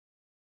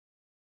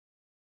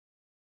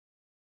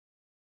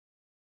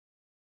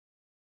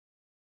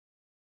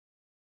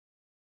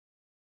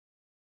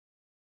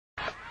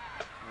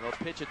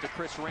They'll pitch it to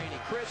Chris Rainey.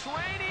 Chris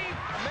Rainey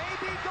may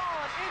be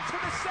gone into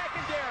the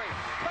secondary.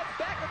 Cuts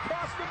back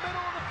across the middle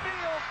of the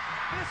field.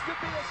 This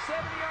could be a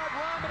 70-yard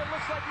run, but it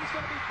looks like he's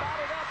going to be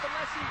bottled up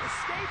unless he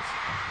escapes.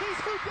 He's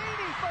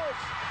Houdini,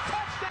 folks.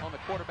 Touchdown. On the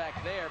quarterback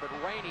there, but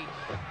Rainey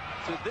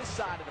to this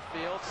side of the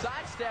field.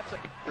 Sidesteps.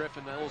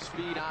 Griffin, the little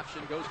speed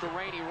option, goes to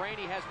Rainey.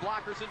 Rainey has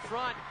blockers in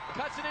front.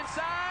 Cuts it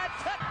inside.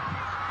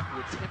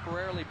 Would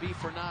temporarily be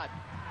for not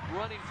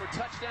running for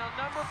touchdown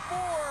number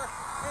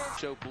 4.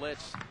 Show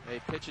blitz. They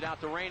pitch it out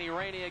to Rainey.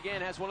 Rainey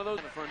again has one of those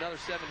for another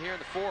 7 here in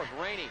the 4th.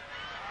 Rainey,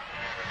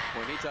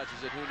 when he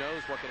touches it, who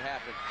knows what could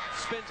happen.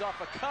 Spins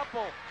off a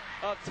couple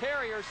of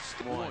Terriers.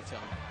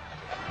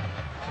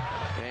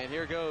 And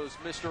here goes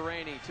Mr.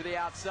 Rainey to the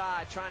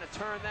outside, trying to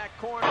turn that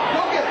corner.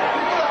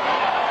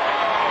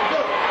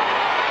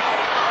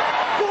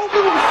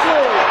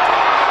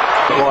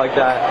 Like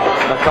that.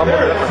 A couple of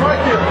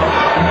different.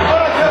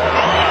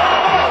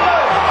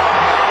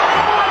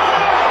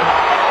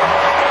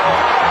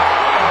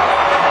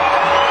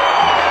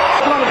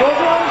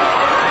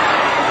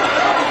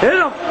 Hit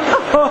him!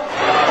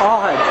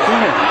 Oh,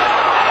 damn.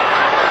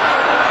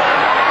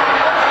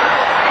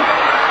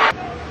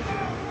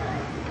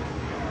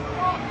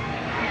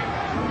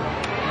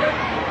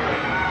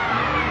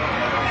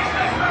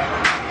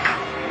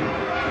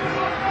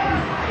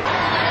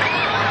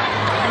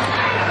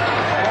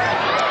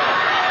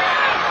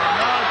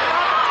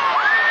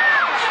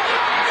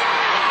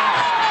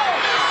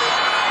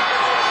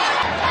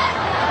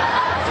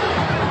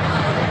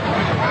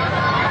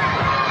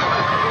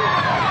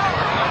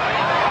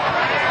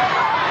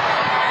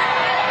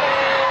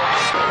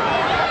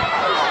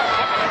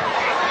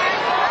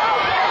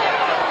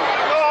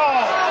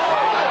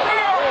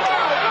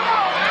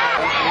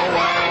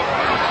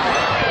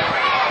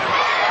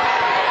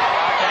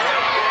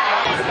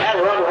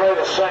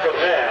 Second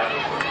man,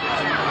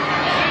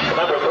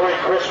 number 3,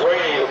 Chris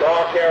Rainey, the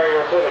ball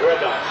carrier for the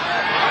Red Knights.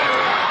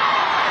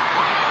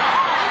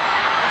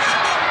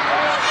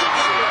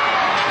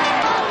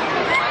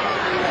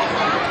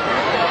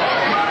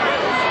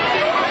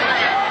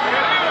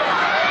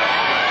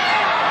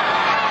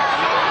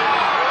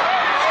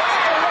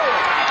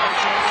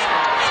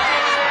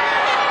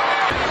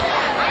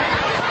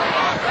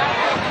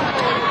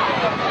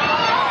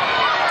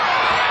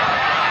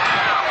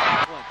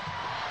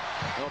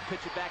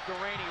 Pitch it back to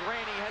Rainey.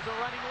 Rainey has a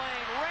running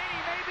lane.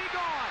 Rainey may be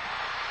gone.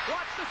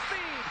 Watch the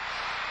speed.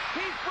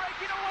 He's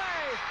breaking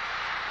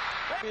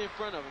away. In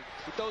front of him.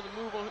 He throws a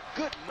move on.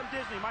 Good. From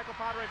Disney. Michael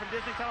Padre from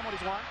Disney. Tell him what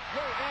he's won.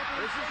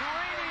 This is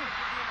Rainey.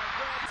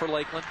 For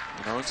Lakeland.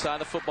 On their own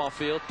side of the football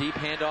field. Deep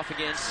handoff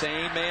again.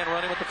 Same man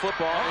running with the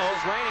football. This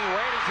is Rainey.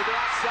 Rainey to the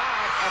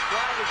outside. A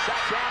flag is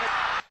back down.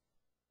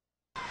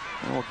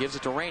 Oh, gives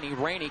it to Rainey.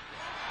 Rainey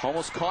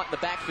almost caught in the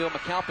backfield.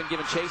 McAlpin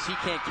giving chase. He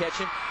can't catch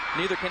him.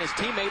 Neither can his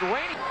teammate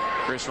Rainey.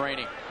 Chris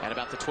Rainey at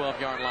about the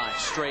 12-yard line.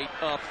 Straight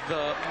up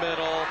the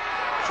middle.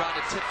 Trying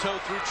to tiptoe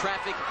through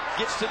traffic.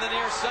 Gets to the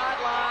near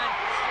sideline.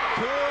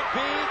 Could be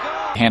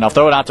gone. Handoff,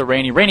 throw it out to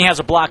Rainey. Rainey has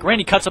a block.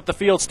 Rainey cuts up the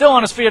field. Still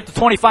on his feet at the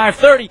 25,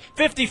 30,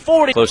 50,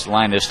 40. Close to the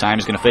line this time.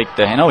 He's going to fake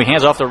the... No, he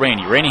hands off to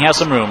Rainey. Rainey has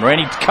some room.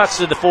 Rainey cuts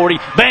to the 40.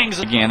 Bangs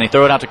again. They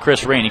throw it out to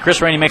Chris Rainey. Chris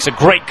Rainey makes a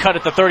great cut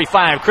at the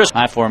 35.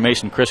 High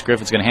formation. Chris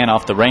Griffin's going to hand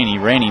off to Rainey.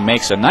 Rainey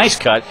makes a nice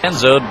cut.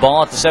 Enzo,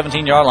 ball at the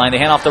 17-yard line. They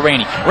hand off to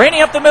Rainey.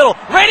 Rainey up the middle.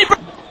 Rainey...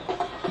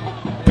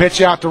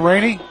 Pitch out to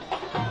Rainey.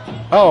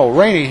 Oh,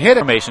 Rainey hit it.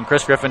 Formation.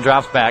 Chris Griffin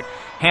drops back.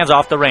 Hands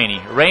off to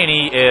Rainey.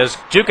 Rainey is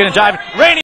juking and jiving. Rainey...